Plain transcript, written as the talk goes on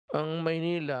Ang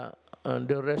Maynila and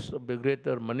the rest of the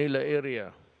greater Manila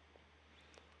area,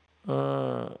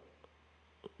 uh,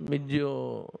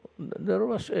 medyo there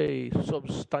was a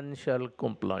substantial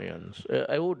compliance.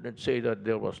 I would not say that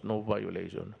there was no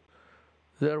violation.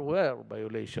 There were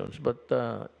violations, but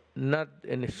not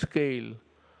in a scale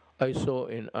I saw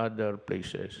in other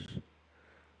places.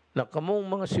 Na kamong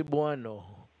mga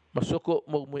Cebuano, masuko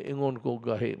mo ingon ko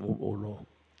gahi mo ulo.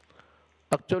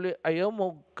 Actually, ayaw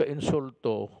mo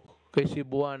ka-insulto kay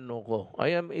Cebuano ko.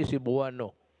 I am a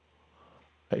Cebuano.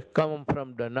 I come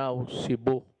from Danao,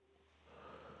 Cebu.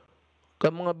 Ka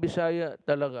mga Bisaya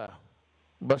talaga,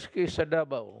 baski sa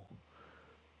Davao,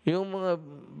 yung mga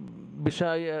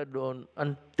Bisaya doon,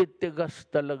 ang titigas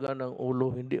talaga ng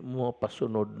ulo, hindi mo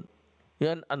mapasunod.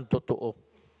 Yan ang totoo.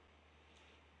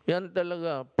 Yan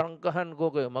talaga, prangkahan ko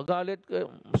kayo. Magalit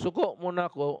kayo, suko muna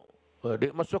ako.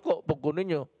 Di masuko, pag ko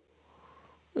ninyo.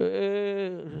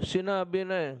 Sinabi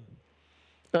na eh.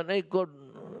 And I could,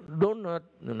 do not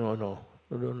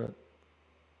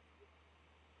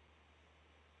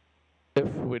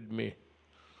F with me.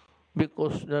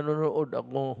 Because nanonood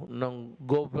ako ng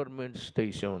government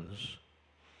stations.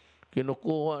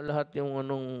 Kinukuha lahat yung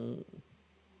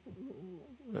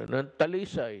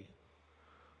Talisay.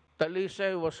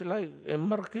 Talisay was like a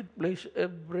marketplace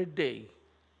every day.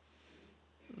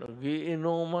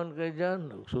 Nagiinuman ka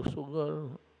dyan,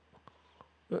 nagsusugal.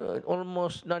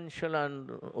 Almost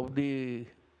nonchalant of the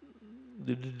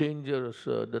dangers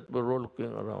that were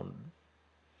rolling around.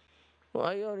 So,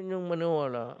 ayaw ninyong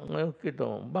maniwala. Ngayon kita,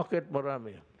 bakit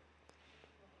marami?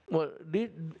 Well,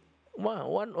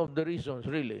 one of the reasons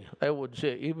really, I would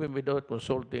say, even without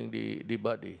consulting the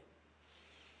body,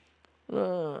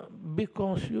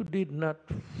 because you did not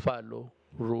follow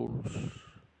rules.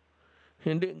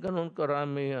 Hindi ganun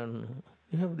karami yan.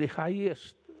 You have the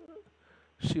highest.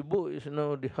 Cebu is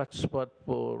now the hotspot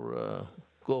for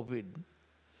COVID.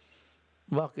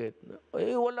 Bakit?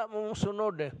 Wala mong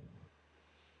sunod eh.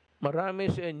 Marami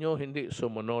sa inyo hindi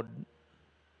sumunod.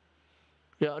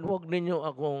 Kaya huwag ninyo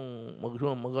akong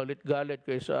magalit-galit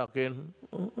kayo sa akin.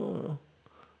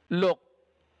 Look,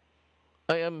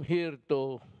 I am here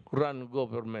to run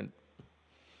government.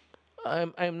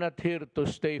 I'm not here to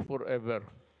stay forever.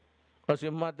 As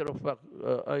a matter of fact,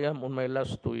 I am on my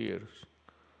last 2 years.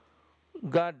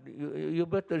 God, you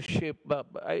better shape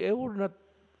up. I would not.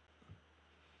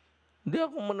 Di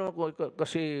ako man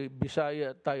kasi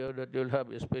Bisaya tayo that you'll have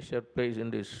a special place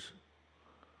in this.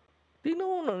 Di na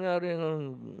nangyari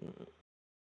ng